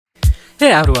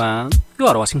Hey everyone, you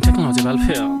are watching Technology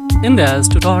Welfare. In this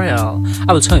tutorial,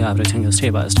 I will show you everything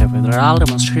step by step with real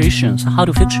demonstrations how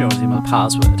to fix your Gmail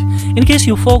password. In case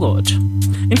you forgot,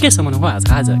 in case someone who has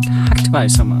hacked by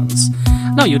someone's,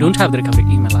 now you don't have the recovery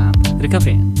email and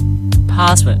recovery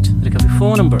password, recovery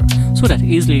phone number, so that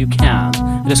easily you can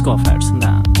rescue effects. And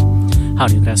then, how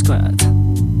do you rescue it?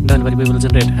 Don't worry, we will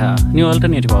generate new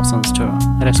alternative options to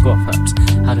rescue effects.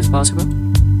 How is it possible?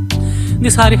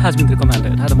 This video has been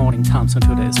recommended at the morning times on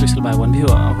today, especially by one viewer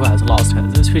who has lost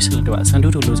his special device and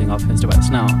due to losing of his device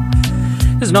now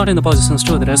is not in the position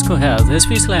to rescue his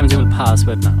special Gmail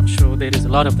password now. So there is a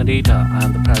lot of the data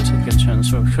and the privacy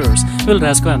concerns. So first, we'll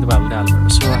rescue and the web developer.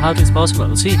 So how it is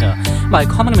possible? See here, by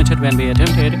common method when we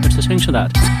attempted, it's essential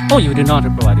that you did not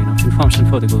provide enough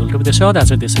information for the Google to be sure that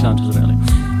this account is really.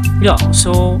 Yeah,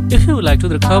 so if you would like to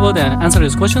recover, then answer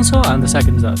this question. So, and the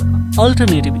second is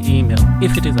alternative email.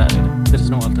 If it is added, there is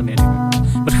no alternative email,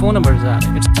 but phone number is added.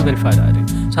 It's a verified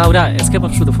ID. So how would I escape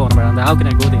through the phone number, and how can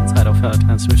I go the inside of it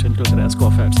and switch it to the rescue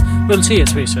of it? We'll see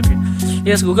especially.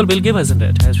 Yes, Google will give us it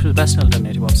as the best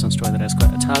alternative options to the rescue.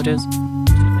 That's how it is.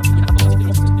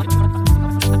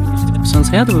 Since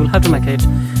here we will have to make it.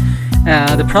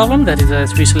 The problem that is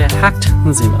especially hacked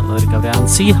Gmail recovery, and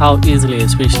see how easily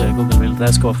especially Google will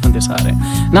rescue from this area.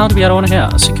 Now that we are on here,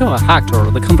 secure, hacked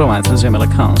or the compromised Gmail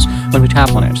accounts. When we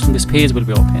tap on it, this page will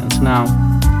be open. So now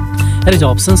there is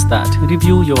options that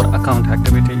review your account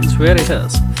activities. Where it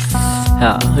is?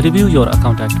 Review your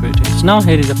account activities. Now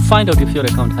here is a find out if your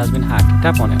account has been hacked.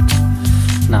 Tap on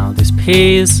it. Now this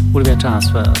page will be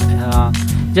transferred.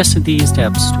 Just these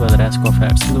steps to the rescue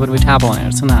effects when we tap on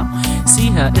it. So now, see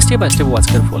here, step by step, watch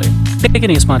carefully. Take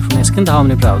any smartphone, scan the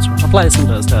Omni browser, apply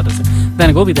simple status,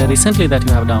 then go with the recently that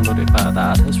you have downloaded by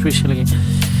that. Especially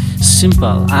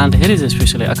simple, and here is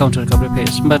especially account recovery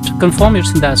page. But confirm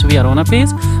it's that we are on a page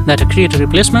that create a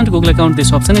replacement Google account.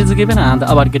 This option is given and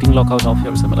about getting locked out of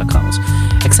your Gmail accounts.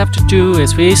 Except to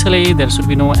especially there should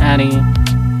be no any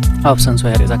options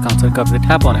where is account recovery.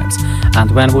 Tap on it, and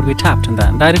when would be tapped, and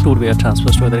then direct would be a transfer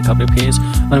to the recovery page.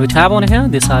 When we tap on here,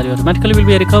 this area automatically will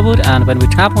be recovered, and when we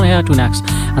tap on here to next,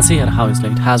 and see here how easily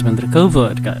it has been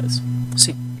recovered, guys.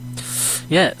 See,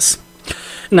 yes.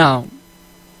 Now,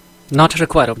 not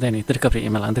required of any the recovery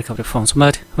email and the recovery phones,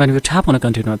 but when we tap on a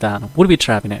continue, then would be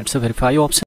trapping it. So verify your option.